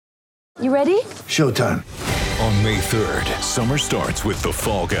You ready? Showtime. On May 3rd, summer starts with The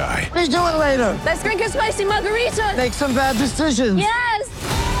Fall Guy. Let's do it later. Let's drink a spicy margarita. Make some bad decisions. Yes!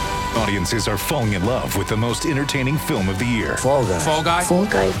 Audiences are falling in love with the most entertaining film of the year. Fall Guy. Fall Guy? Fall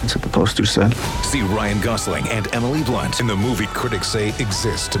Guy. That's what the poster said. See Ryan Gosling and Emily Blunt in the movie critics say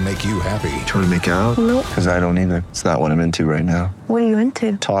exists to make you happy. Trying to make it out? Nope. Because I don't either. It's not what I'm into right now. What are you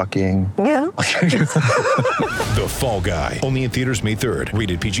into? Talking. Yeah. The Fall Guy. Only in theaters May 3rd.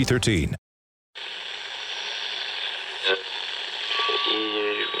 Rated PG-13.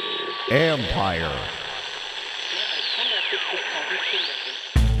 Empire.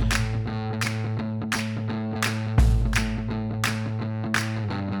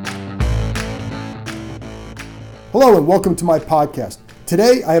 Hello and welcome to my podcast.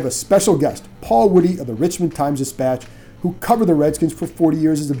 Today I have a special guest, Paul Woody of the Richmond Times-Dispatch, who covered the Redskins for 40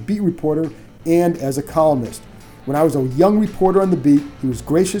 years as a beat reporter and as a columnist. When I was a young reporter on the beat, he was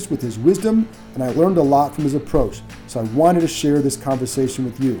gracious with his wisdom, and I learned a lot from his approach, so I wanted to share this conversation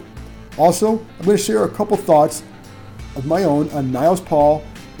with you. Also, I'm going to share a couple thoughts of my own on Niles Paul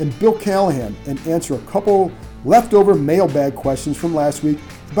and Bill Callahan and answer a couple leftover mailbag questions from last week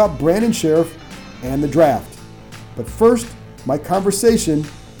about Brandon Sheriff and the draft. But first, my conversation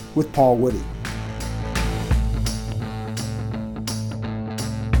with Paul Woody.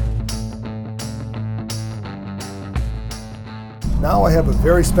 Now I have a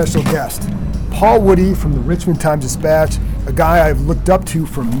very special guest, Paul Woody from the Richmond Times-Dispatch, a guy I've looked up to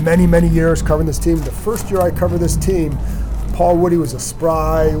for many, many years covering this team. The first year I covered this team, Paul Woody was a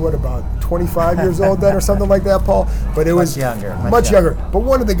spry, about 25 years old then or something like that, Paul? But it was much younger. But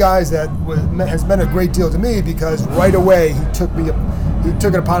one of the guys that has meant a great deal to me because right away he took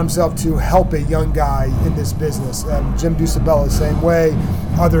it upon himself to help a young guy in this business. Jim Dusabella the same way,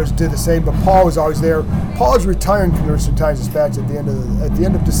 others did the same, but Paul was always there. Paul is retiring from the Richmond Times-Dispatch at the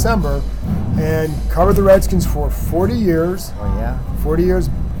end of December and covered the Redskins for 40 years. Oh yeah. 40 years,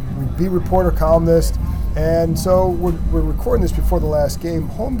 beat reporter, columnist. And so we're recording this before the last game,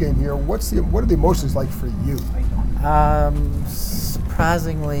 home game here. What are the emotions like for you?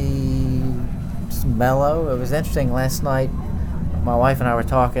 Surprisingly mellow. It was interesting last night. My wife and I were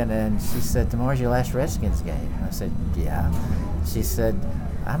talking, and she said, "Tomorrow's your last Redskins game." I said, "Yeah." She said,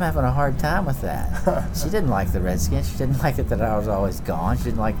 "I'm having a hard time with that." She didn't like the Redskins. She didn't like it that I was always gone. She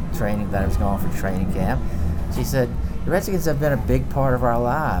didn't like training, that I was going for training camp. She said, "The Redskins have been a big part of our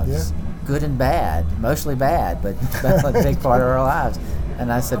lives." Yeah. Good and bad, mostly bad, but a big part of our lives.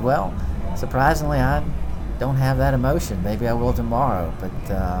 And I said, well, surprisingly, I don't have that emotion. Maybe I will tomorrow, but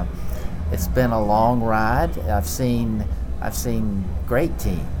it's been a long ride. I've seen great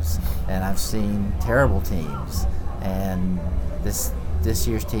teams, and I've seen terrible teams, and this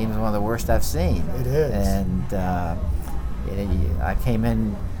year's team is one of the worst I've seen. It is. And I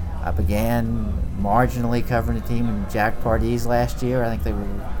began marginally covering the team in Jack Pardee last year. I think they were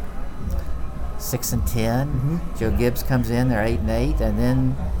 6-10. Mm-hmm. Joe Gibbs comes in, they're 8-8, and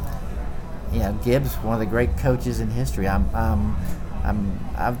then Gibbs, one of the great coaches in history.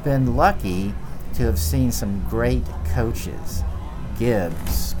 I've been lucky to have seen some great coaches: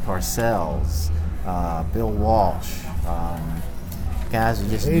 Gibbs, Parcells, Bill Walsh, guys who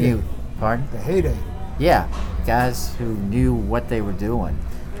just knew. Pardon? The heyday. Yeah, guys who knew what they were doing.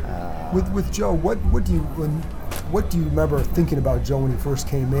 With Joe, what do you remember thinking about Joe when he first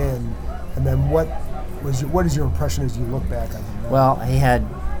came in? And then what is your impression as you look back on him now? Well,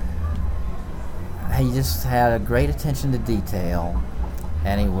 he just had a great attention to detail,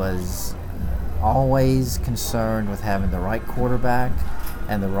 and he was always concerned with having the right quarterback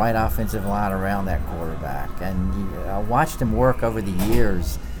and the right offensive line around that quarterback. And I watched him work over the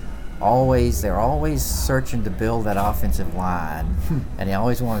years. They're always searching to build that offensive line, and he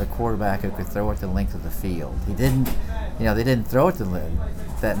always wanted a quarterback who could throw it the length of the field. He didn't, they didn't throw it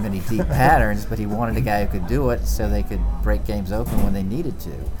that many deep patterns, but he wanted a guy who could do it so they could break games open when they needed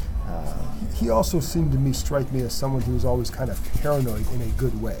to. He also seemed to strike me as someone who was always kind of paranoid in a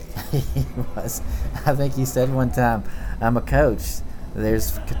good way. He was. I think he said one time, "I'm a coach.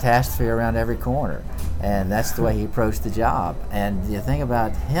 There's catastrophe around every corner," and that's the way he approached the job. And the thing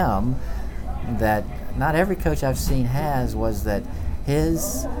about him that not every coach I've seen has was that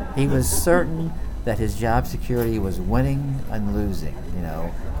he was certain that his job security was winning and losing.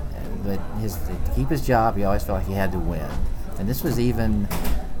 But to keep his job, he always felt like he had to win. And this was even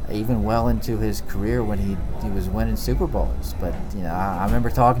well into his career when he was winning Super Bowls. But I remember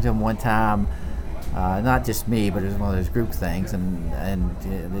talking to him one time. Not just me, but it was one of those group things, and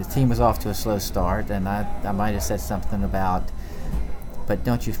the team was off to a slow start, and I might have said something about, but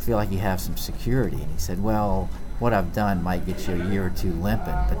don't you feel like you have some security? And he said, well, what I've done might get you a year or two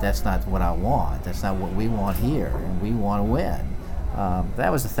limping, but that's not what I want. That's not what we want here, and we want to win.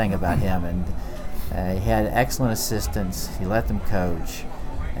 That was the thing about him, and he had excellent assistants. He let them coach,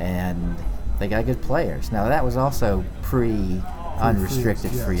 and they got good players. Now that was also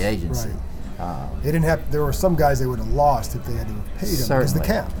pre-unrestricted free agency. Right. They didn't have. There were some guys they would have lost if they had to have paid him because the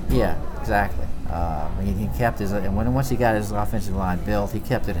cap. Yeah, exactly. He kept his, and once he got his offensive line built, he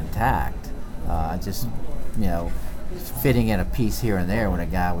kept it intact. Just fitting in a piece here and there when a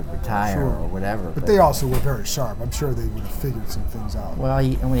guy would retire or whatever. But they also were very sharp. I'm sure they would have figured some things out. Well,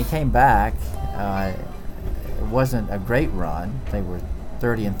 when he came back, it wasn't a great run. They were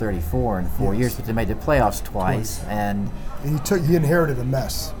 30-34 in 4 years, but they made the playoffs twice. And he inherited a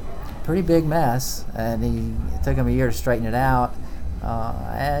mess. Pretty big mess, and it took him a year to straighten it out.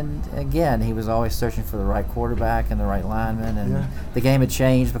 And again, he was always searching for the right quarterback and the right lineman, and the game had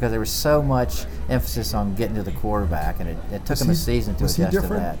changed because there was so much emphasis on getting to the quarterback, and it took him a season to adjust to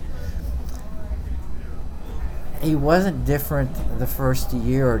that. He wasn't different the first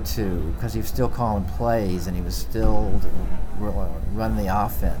year or two because he was still calling plays and he was still running the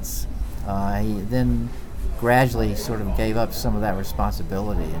offense. He then gradually sort of gave up some of that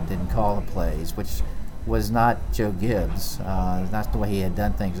responsibility and didn't call the plays, which was not Joe Gibbs. Not the way he had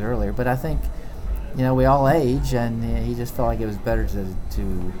done things earlier. But I think, we all age, and he just felt like it was better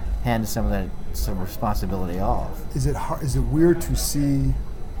to hand some responsibility off. Is it weird to see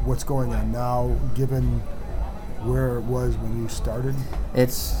what's going on now, given where it was when you started?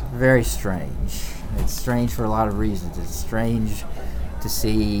 It's very strange. It's strange for a lot of reasons. It's strange to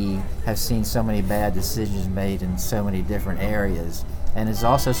have seen so many bad decisions made in so many different areas, and it's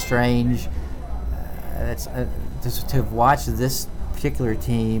also strange to watch this particular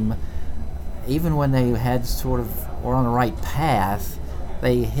team, even when they were on the right path,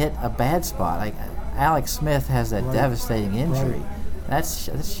 they hit a bad spot. Like Alex Smith has that devastating injury. Right.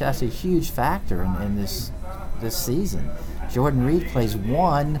 That's a huge factor in this season. Jordan Reed plays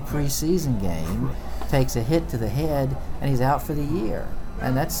one preseason game, takes a hit to the head, and he's out for the year.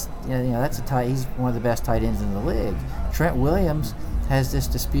 And that's he's one of the best tight ends in the league. Trent Williams has this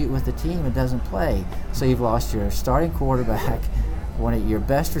dispute with the team and doesn't play. So you've lost your starting quarterback, one of your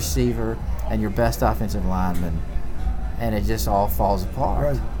best receiver, and your best offensive lineman, and it just all falls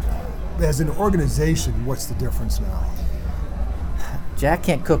apart. Right. As an organization, what's the difference now? Jack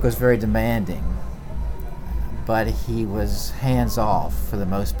Kent Cooke was very demanding, but he was hands-off for the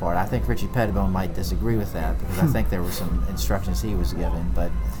most part. I think Richie Pettibone might disagree with that because I think there were some instructions he was given.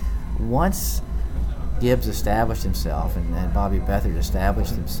 But once Gibbs established himself and Bobby Beathard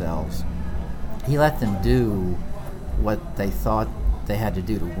established themselves, he let them do what they thought they had to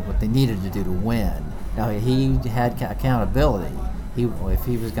do, what they needed to do to win. Now, he had accountability. If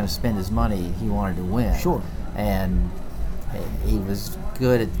he was going to spend his money, he wanted to win. Sure. And he was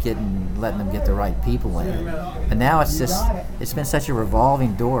good at letting them get the right people in. And now it's been such a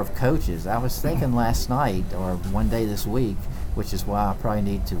revolving door of coaches. I was thinking last night or one day this week, which is why I probably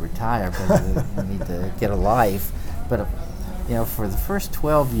need to retire because I need to get a life. But for the first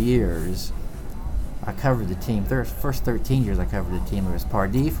 12 years, I covered the team. First 13 years I covered the team. It was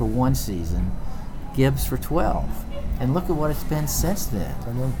Pardee for one season, Gibbs for 12. And look at what it's been since then.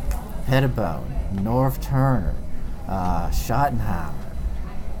 I know. Pettibone, Norv Turner, Schottenheimer,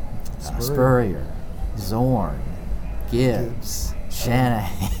 Spurrier, Zorn, Gibbs,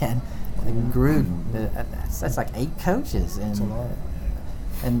 Shanahan, and Gruden. That's like 8 coaches. That's a lot.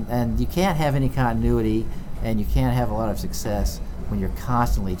 And you can't have any continuity, and you can't have a lot of success when you're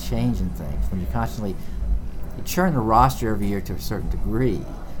constantly changing things, when you churn the roster every year to a certain degree,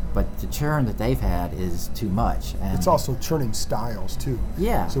 but the churn that they've had is too much. And it's also churning styles too.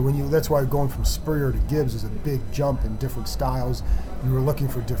 Yeah. So that's why going from Spurrier to Gibbs is a big jump in different styles. You were looking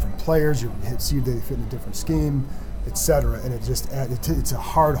for different players. You see they fit in a different scheme, etc. And it's a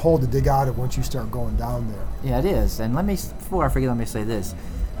hard hole to dig out of once you start going down there. Yeah, it is. And before I forget, let me say this.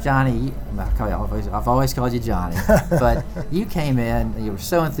 Johnny, I've always called you Johnny, but you came in, you were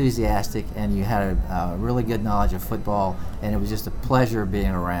so enthusiastic, and you had a really good knowledge of football, and it was just a pleasure being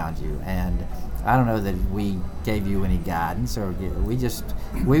around you. And I don't know that we gave you any guidance, or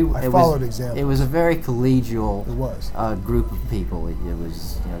I followed example. It was a very collegial group of people. It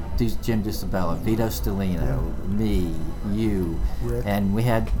was Jim DiSabella, Vito Stellino, me, you, Rick. And we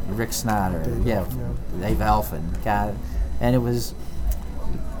had Rick Snyder, Dave Elfin, and it was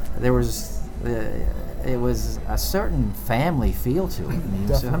a certain family feel to it. I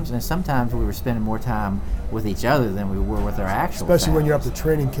mean, sometimes we were spending more time with each other than we were with our actual Especially families. when you're up to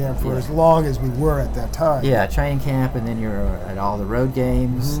training camp for as long as we were at that time. Yeah, training camp, and then you're at all the road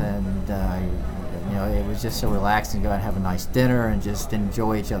games, and It was just so relaxing to go out and have a nice dinner and just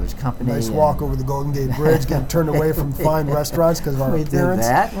enjoy each other's company. Nice walk over the Golden Gate Bridge, getting turned away from fine restaurants because of our we appearance.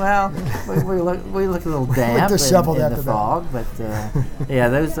 did that. Well, we looked a little damp disheveled in after the that. fog, but yeah,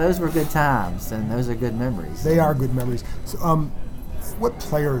 those were good times, and those are good memories. They are good memories. So, what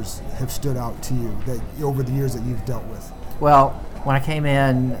players have stood out to you that over the years that you've dealt with? Well, when I came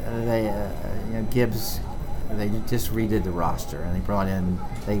in, Gibbs, they just redid the roster, and they brought in,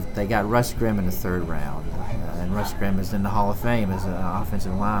 they got Russ Grimm in the third round, and Russ Grimm is in the Hall of Fame as an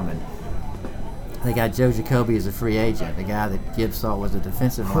offensive lineman. They got Joe Jacoby as a free agent, the guy that Gibbs thought was a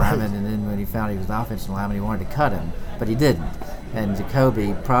defensive lineman, and then when he found he was an offensive lineman, he wanted to cut him, but he didn't. And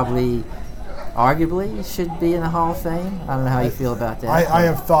Jacoby probably, arguably, should be in the Hall of Fame. I don't know how you feel about that. I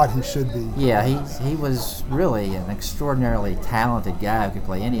have thought he should be. Yeah, he was really an extraordinarily talented guy who could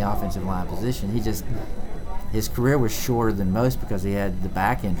play any offensive line position. His career was shorter than most because he had the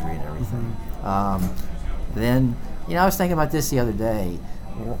back injury and everything. Then, I was thinking about this the other day.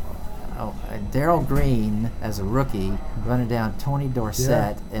 Darryl Green, as a rookie, running down Tony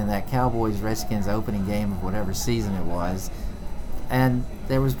Dorsett in that Cowboys-Redskins opening game of whatever season it was. And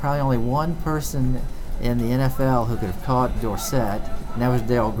there was probably only one person in the NFL who could have caught Dorsett, and that was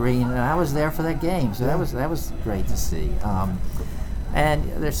Darryl Green, and I was there for that game, so that was great to see. And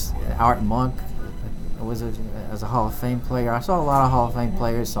there's Art Monk was as a Hall of Fame player. I saw a lot of Hall of Fame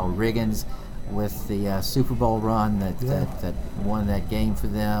players. Saw Riggins with the Super Bowl run that won that game for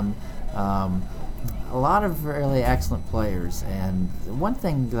them. A lot of really excellent players. And one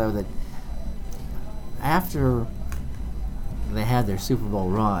thing, though, that after they had their Super Bowl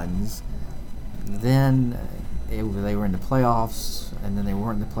runs, then they were in the playoffs, and then they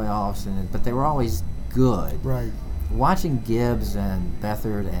weren't in the playoffs, but they were always good. Right. Watching Gibbs and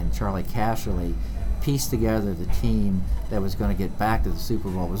Beathard and Charlie Casserly piece together the team that was going to get back to the Super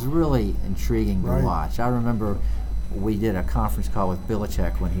Bowl was really intriguing to watch. I remember we did a conference call with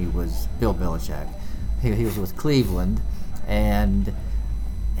Belichick when he was Bill Belichick. He was with Cleveland, and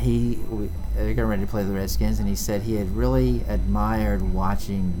they got ready to play the Redskins, and he said he had really admired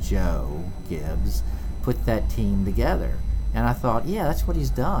watching Joe Gibbs put that team together. And I thought, yeah, that's what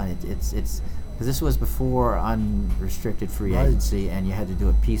he's done. It's because this was before unrestricted free agency, and you had to do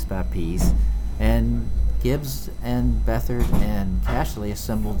it piece by piece. And Gibbs and Beathard and Cashley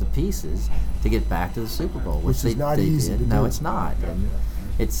assembled the pieces to get back to the Super Bowl, which is not easy to do. No, it's not. And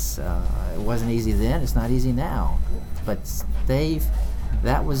it wasn't easy then. It's not easy now. But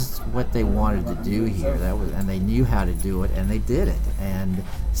that was what they wanted to do here. And they knew how to do it, and they did it. And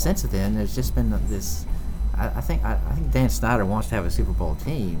since then, there's just been this. I think Dan Snyder wants to have a Super Bowl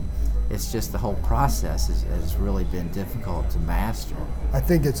team. It's just the whole process has really been difficult to master. I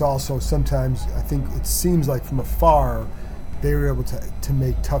think it's also sometimes, it seems like from afar, they were able to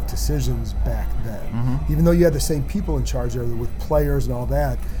make tough decisions back then. Mm-hmm. Even though you had the same people in charge there with players and all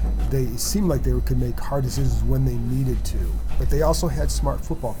that, they seemed like they could make hard decisions when they needed to. But they also had smart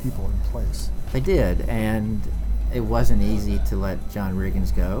football people in place. They did, and it wasn't easy to let John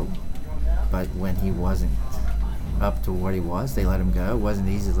Riggins go, but when he wasn't up to what he was, they let him go. It wasn't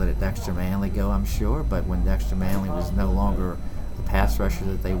easy to let Dexter Manley go, I'm sure, but when Dexter Manley was no longer the pass rusher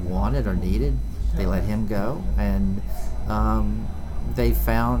that they wanted or needed, they let him go, and they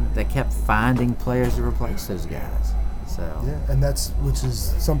kept finding players to replace those guys. So yeah, and which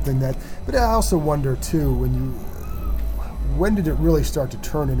is something that. But I also wonder too, when did it really start to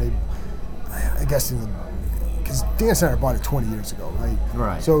turn in because Dan Snyder bought it 20 years ago, right?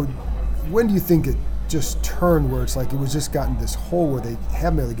 Right. So when do you think it just turned where it's like it was just gotten this hole where they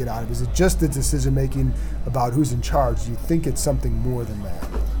haven't been able to get out of? Is it just the decision making about who's in charge? Do you think it's something more than that?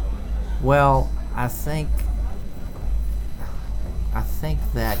 Well, I think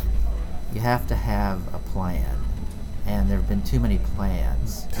that you have to have a plan, and there have been too many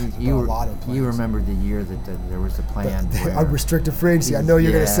plans. A lot of plans. You remember the year that there was a plan. Unrestricted free agency. I know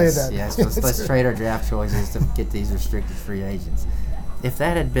you're going to say that. Yes, let's trade our draft choices to get these restricted free agents. If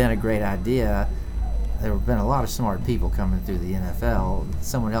that had been a great idea, there would have been a lot of smart people coming through the NFL.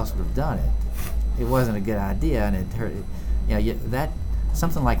 Someone else would have done it. It wasn't a good idea, and it hurt.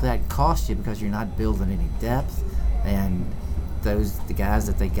 Something like that cost you because you're not building any depth, and the guys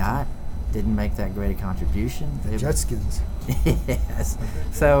that they got didn't make that great a contribution. The Jetskins. Yes.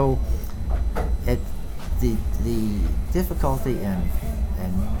 So, the difficulty in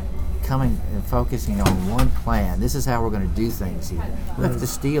focusing on one plan. This is how we're going to do things here. Look at the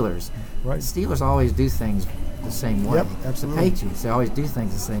Steelers. Right. The Steelers always do things the same way. Yep, absolutely. The Patriots, they always do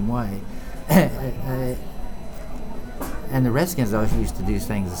things the same way. And the Redskins always used to do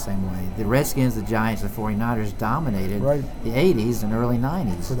things the same way. The Redskins, the Giants, the 49ers dominated the 80s and early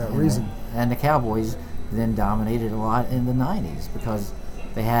 90s. For that reason. and the Cowboys then dominated a lot in the 90s because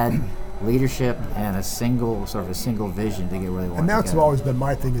they had leadership and a single vision to get where they wanted And to that's go. always been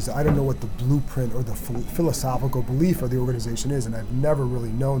my thing, is I don't know what the blueprint or the philosophical belief of the organization is, and I've never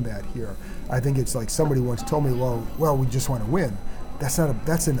really known that here. I think it's like somebody once told me, well, we just want to win. That's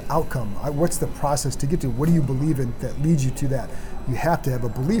an outcome. What's the process to get to? What do you believe in that leads you to that? You have to have a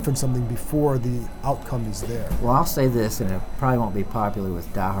belief in something before the outcome is there. Well, I'll say this, and it probably won't be popular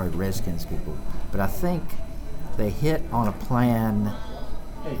with diehard Redskins people, but I think they hit on a plan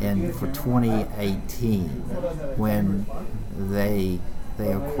for 2018 when they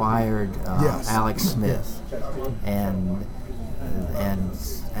acquired Yes. Alex Smith, and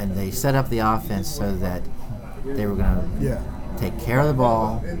they set up the offense so that they were going to take care of the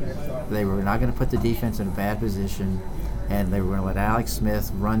ball. They were not going to put the defense in a bad position, and they were going to let Alex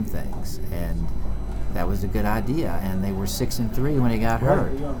Smith run things, and that was a good idea. And they were 6-3 when he got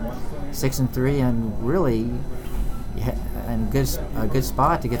hurt. 6-3, and really, and a good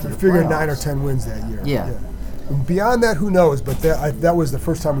spot to get to the Figure playoffs. 9 or 10 wins that year. Yeah. And beyond that, who knows? But that was the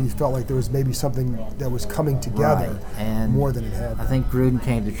first time we felt like there was maybe something that was coming together Right. And more than it had. I think Gruden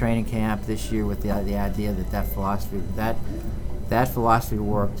came to training camp this year with the idea that philosophy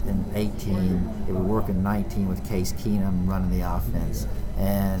worked in 18. It would work in 19 with Case Keenum running the offense,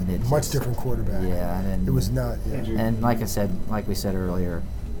 and it's Much different quarterback. Yeah, and It was not. Yeah. And like we said earlier,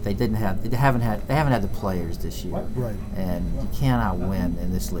 they haven't had the players this year. Right. And you cannot win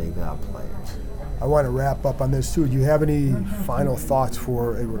in this league without players. I want to wrap up on this too. Do you have any final thoughts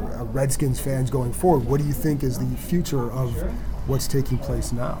for Redskins fans going forward? What do you think is the future of what's taking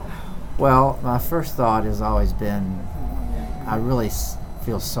place now? Well, my first thought has always been, I really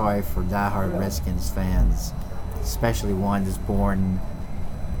feel sorry for diehard Redskins fans, especially one that's born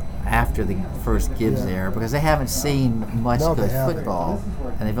after the first Gibbs era, because they haven't seen much good football,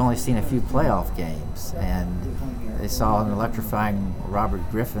 and they've only seen a few playoff games. And they saw an electrifying Robert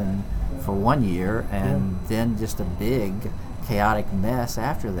Griffin for 1 year, and then just a big, chaotic mess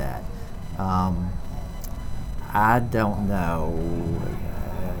after that. I don't know.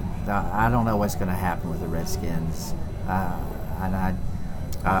 I don't know what's going to happen with the Redskins.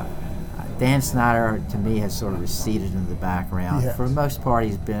 Dan Snyder, to me, has sort of receded into the background. For the most part,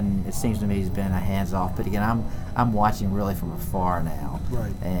 it seems to me he's been a hands-off. But again, I'm watching really from afar now.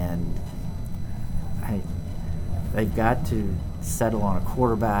 Right. And they've got to settle on a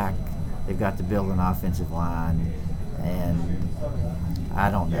quarterback. They've got to build an offensive line. And I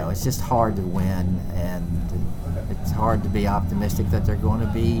don't know. It's just hard to win, and it's hard to be optimistic that they're going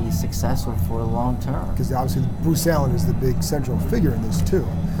to be successful for the long term. Because obviously Bruce Allen is the big central figure in this too,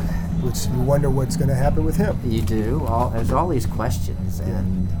 which you wonder what's going to happen with him. You do. There's all these questions,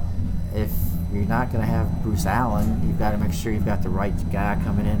 and if you're not going to have Bruce Allen, you've got to make sure you've got the right guy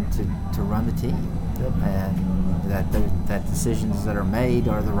coming in to run the team, and that decisions that are made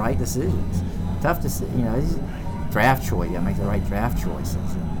are the right decisions. Tough to draft choice. You got to make the right draft choices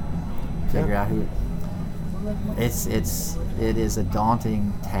and figure out who. It is a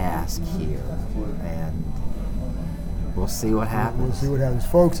daunting task here, and we'll see what happens. We'll see what happens,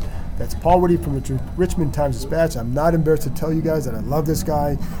 folks. That's Paul Woody from the Richmond Times-Dispatch. I'm not embarrassed to tell you guys that I love this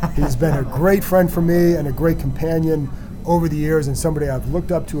guy. He's been a great friend for me and a great companion over the years, and somebody I've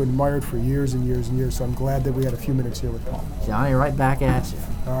looked up to and admired for years and years and years. So I'm glad that we had a few minutes here with Paul. Johnny, right back at you.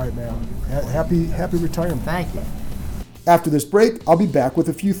 All right, man. Happy retirement. Thank you. After this break, I'll be back with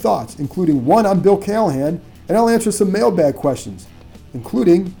a few thoughts, including one on Bill Callahan, and I'll answer some mailbag questions,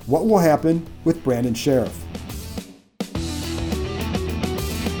 including what will happen with Brandon Sheriff.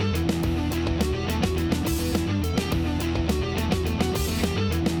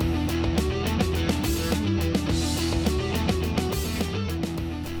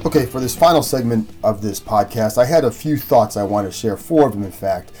 Okay, for this final segment of this podcast, I had a few thoughts I want to share, 4 of them in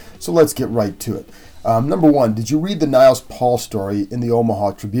fact, so let's get right to it. Number 1, did you read the Niles Paul story in the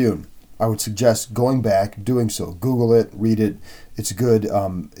Omaha Tribune? I would suggest going back, doing so. Google it, read it. It's a good,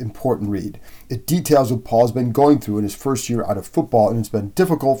 important read. It details what Paul's been going through in his first year out of football, and it's been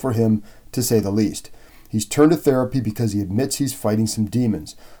difficult for him, to say the least. He's turned to therapy because he admits he's fighting some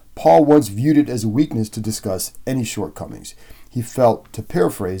demons. Paul once viewed it as a weakness to discuss any shortcomings. He felt, to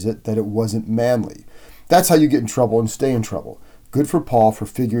paraphrase it, that it wasn't manly. That's how you get in trouble and stay in trouble. Good for Paul for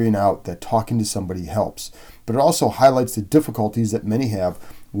figuring out that talking to somebody helps. But it also highlights the difficulties that many have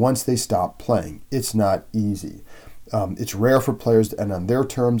once they stop playing. It's not easy. It's rare for players to end on their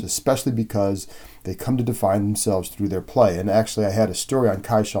terms, especially because they come to define themselves through their play. And actually, I had a story on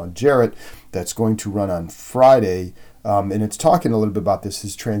Kyshawn Jarrett that's going to run on Friday, and it's talking a little bit about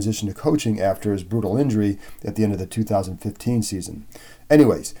his transition to coaching after his brutal injury at the end of the 2015 season.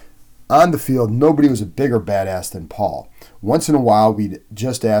 Anyways, On the field, nobody was a bigger badass than Paul. Once in a while, we'd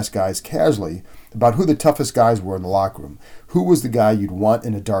just ask guys casually about who the toughest guys were in the locker room. Who was the guy you'd want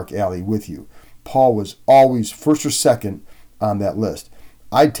in a dark alley with you? Paul was always first or second on that list.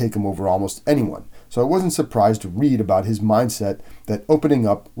 I'd take him over almost anyone, so I wasn't surprised to read about his mindset that opening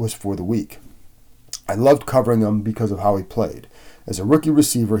up was for the weak. I loved covering him because of how he played. As a rookie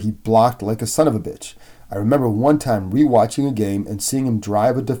receiver, he blocked like a son of a bitch. I remember one time rewatching a game and seeing him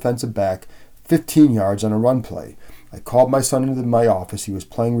drive a defensive back 15 yards on a run play. I called my son into my office. He was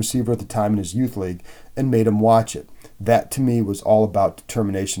playing receiver at the time in his youth league and made him watch it. That to me was all about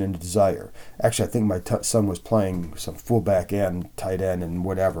determination and desire. Actually, I think my son was playing some fullback and tight end and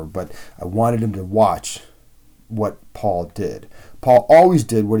whatever, but I wanted him to watch what Paul did. Paul always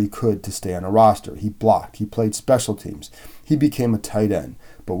did what he could to stay on a roster. He blocked. He played special teams. He became a tight end.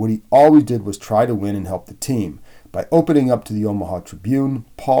 But what he always did was try to win and help the team. By opening up to the Omaha Tribune,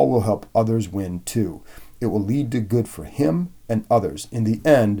 Paul will help others win too. It will lead to good for him and others. In the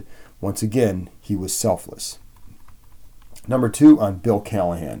end, once again, he was selfless. Number 2 on Bill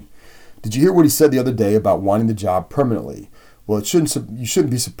Callahan. Did you hear what he said the other day about wanting the job permanently? Well, you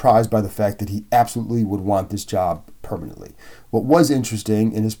shouldn't be surprised by the fact that he absolutely would want this job permanently. What was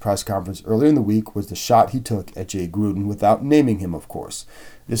interesting in his press conference earlier in the week was the shot he took at Jay Gruden without naming him, of course.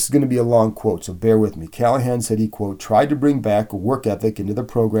 This is going to be a long quote, so bear with me. Callahan said he, quote, tried to bring back a work ethic into the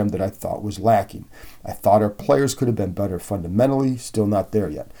program that I thought was lacking. I thought our players could have been better fundamentally, still not there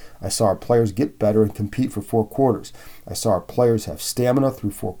yet. I saw our players get better and compete for 4 quarters. I saw our players have stamina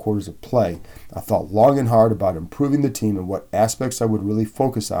through 4 quarters of play. I thought long and hard about improving the team and what aspects I would really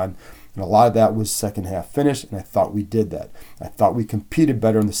focus on, and a lot of that was second half finish, and I thought we did that. I thought we competed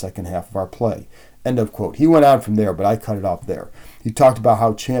better in the second half of our play. End of quote. He went on from there, but I cut it off there. He talked about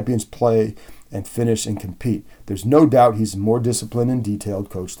how champions play and finish and compete. There's no doubt he's a more disciplined and detailed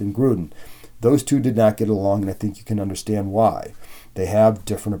coach than Gruden. Those two did not get along, and I think you can understand why. They have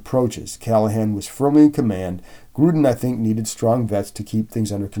different approaches. Callahan was firmly in command. Gruden, I think, needed strong vets to keep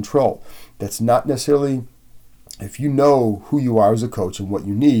things under control. That's not necessarily, if you know who you are as a coach and what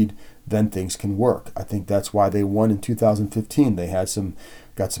you need, then things can work. I think that's why they won in 2015. They had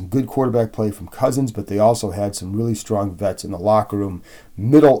got some good quarterback play from Cousins, but they also had some really strong vets in the locker room,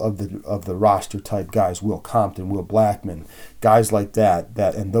 middle of the roster type guys, Will Compton, Will Blackman, guys like that,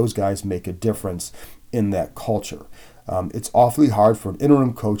 and those guys make a difference in that culture. It's awfully hard for an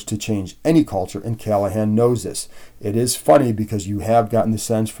interim coach to change any culture, and Callahan knows this. It is funny because you have gotten the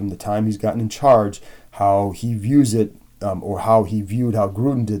sense from the time he's gotten in charge how he views it, or how he viewed how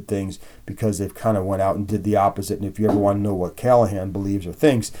Gruden did things, because they've kind of went out and did the opposite. And if you ever want to know what Callahan believes or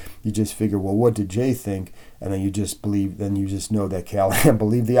thinks, you just figure, well, what did Jay think? And then you just know that Callahan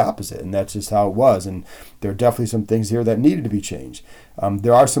believed the opposite, and that's just how it was. And there are definitely some things here that needed to be changed.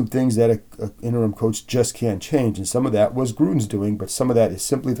 There are some things that an interim coach just can't change, and some of that was Gruden's doing, but some of that is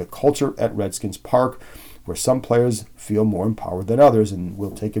simply the culture at Redskins Park, where some players feel more empowered than others and will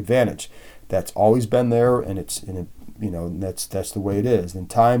take advantage. That's always been there, and that's the way it is. And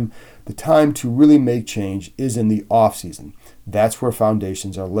the time to really make change is in the off season. That's where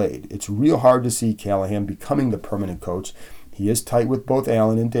foundations are laid. It's real hard to see Callahan becoming the permanent coach. He is tight with both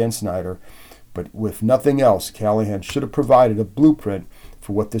Allen and Dan Snyder, but with nothing else, Callahan should have provided a blueprint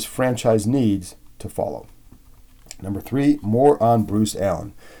for what this franchise needs to follow. Number 3, more on Bruce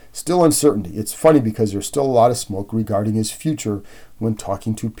Allen. Still uncertainty. It's funny because there's still a lot of smoke regarding his future when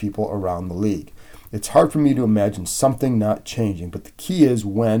talking to people around the league. It's hard for me to imagine something not changing, but the key is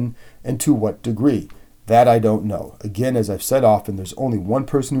when and to what degree. That I don't know. Again, as I've said often, there's only one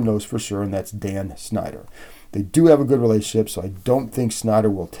person who knows for sure, and that's Dan Snyder. They do have a good relationship, so I don't think Snyder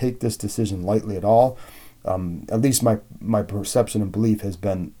will take this decision lightly at all. At least my perception and belief has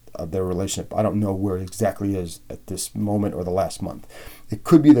been their relationship. I don't know where it exactly is at this moment or the last month. It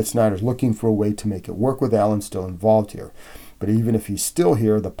could be that Snyder's looking for a way to make it work with Allen still involved here. But even if he's still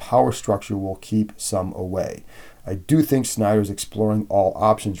here, the power structure will keep some away. I do think Snyder's exploring all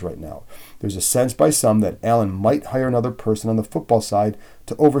options right now. There's a sense by some that Allen might hire another person on the football side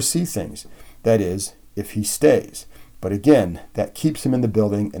to oversee things. That is, if he stays. But again, that keeps him in the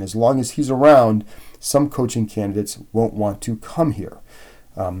building, and as long as he's around, some coaching candidates won't want to come here,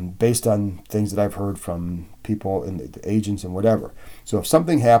 based on things that I've heard from people and the agents and whatever. So if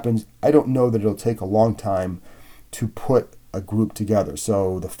something happens, I don't know that it'll take a long time to put a group together.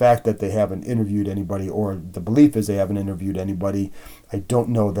 So the fact that they haven't interviewed anybody, or the belief is they haven't interviewed anybody, I don't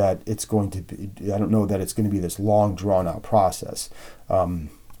know that it's going to be this long drawn out process.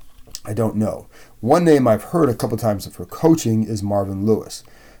 I don't know. One name I've heard a couple times for coaching is Marvin Lewis.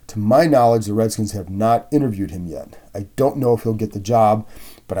 To my knowledge, the Redskins have not interviewed him yet. I don't know if he'll get the job,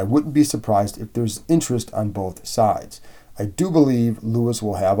 but I wouldn't be surprised if there's interest on both sides. I do believe Lewis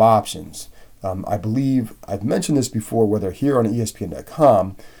will have options. I believe I've mentioned this before, whether here on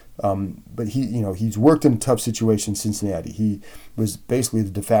ESPN.com, but he's worked in a tough situation in Cincinnati. He was basically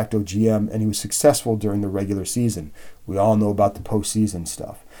the de facto GM, and he was successful during the regular season. We all know about the postseason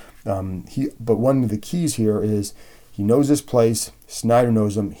stuff. But one of the keys here is he knows this place. Snyder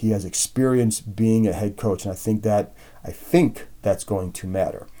knows him. He has experience being a head coach, and I think that's going to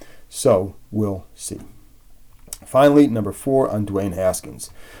matter. So we'll see. Finally, number 4 on Dwayne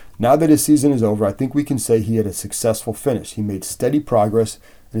Haskins. Now that his season is over, I think we can say he had a successful finish. He made steady progress,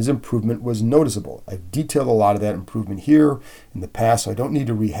 and his improvement was noticeable. I've detailed a lot of that improvement here in the past, so I don't need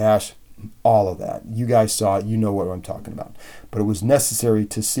to rehash all of that. You guys saw it. You know what I'm talking about. But it was necessary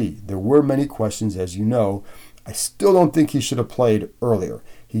to see. There were many questions, as you know. I still don't think he should have played earlier.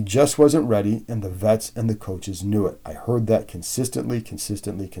 He just wasn't ready, and the vets and the coaches knew it. I heard that consistently.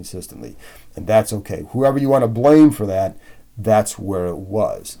 And that's okay. Whoever you want to blame for that, that's where it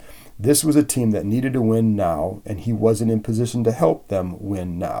was. This was a team that needed to win now, and he wasn't in position to help them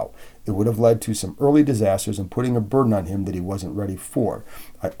win now. It would have led to some early disasters and putting a burden on him that he wasn't ready for.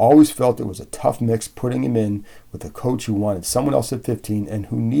 I always felt it was a tough mix putting him in with a coach who wanted someone else at 15 and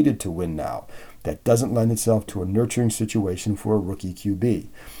who needed to win now. That doesn't lend itself to a nurturing situation for a rookie QB.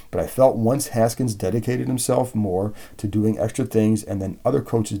 But I felt once Haskins dedicated himself more to doing extra things, and then other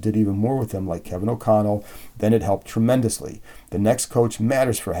coaches did even more with him, like Kevin O'Connell, then it helped tremendously. The next coach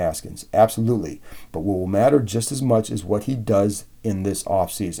matters for Haskins, absolutely. But what will matter just as much is what he does in this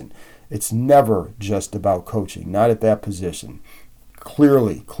offseason. It's never just about coaching, not at that position.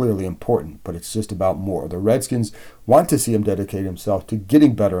 Clearly important, but it's just about more. The Redskins want to see him dedicate himself to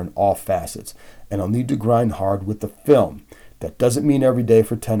getting better in all facets, and he'll need to grind hard with the film. That doesn't mean every day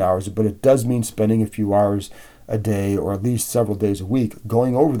for 10 hours, but it does mean spending a few hours a day or at least several days a week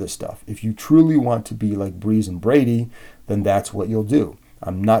going over this stuff. If you truly want to be like Breeze and Brady, then that's what you'll do.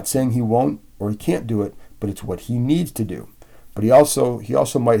 I'm not saying he won't or he can't do it, but it's what he needs to do. But he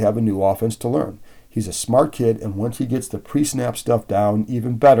also might have a new offense to learn. He's a smart kid, and once he gets the pre-snap stuff down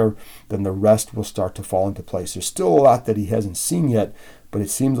even better, then the rest will start to fall into place. There's still a lot that he hasn't seen yet, but it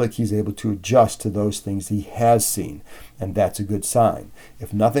seems like he's able to adjust to those things he has seen, and that's a good sign.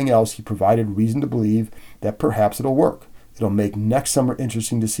 If nothing else, he provided reason to believe that perhaps it'll work. It'll make next summer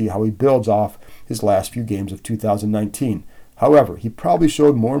interesting to see how he builds off his last few games of 2019. However, he probably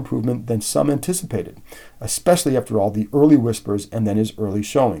showed more improvement than some anticipated, especially after all the early whispers and then his early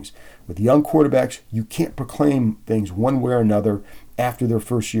showings. With young quarterbacks, you can't proclaim things one way or another after their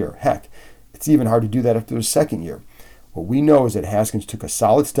first year. Heck, it's even hard to do that after their second year. What we know is that Haskins took a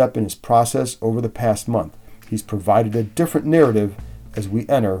solid step in his process over the past month. He's provided a different narrative as we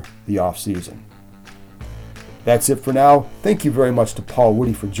enter the offseason. That's it for now. Thank you very much to Paul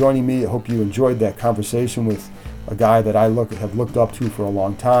Woody for joining me. I hope you enjoyed that conversation with a guy that I have looked up to for a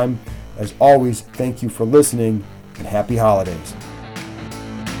long time. As always, thank you for listening, and happy holidays.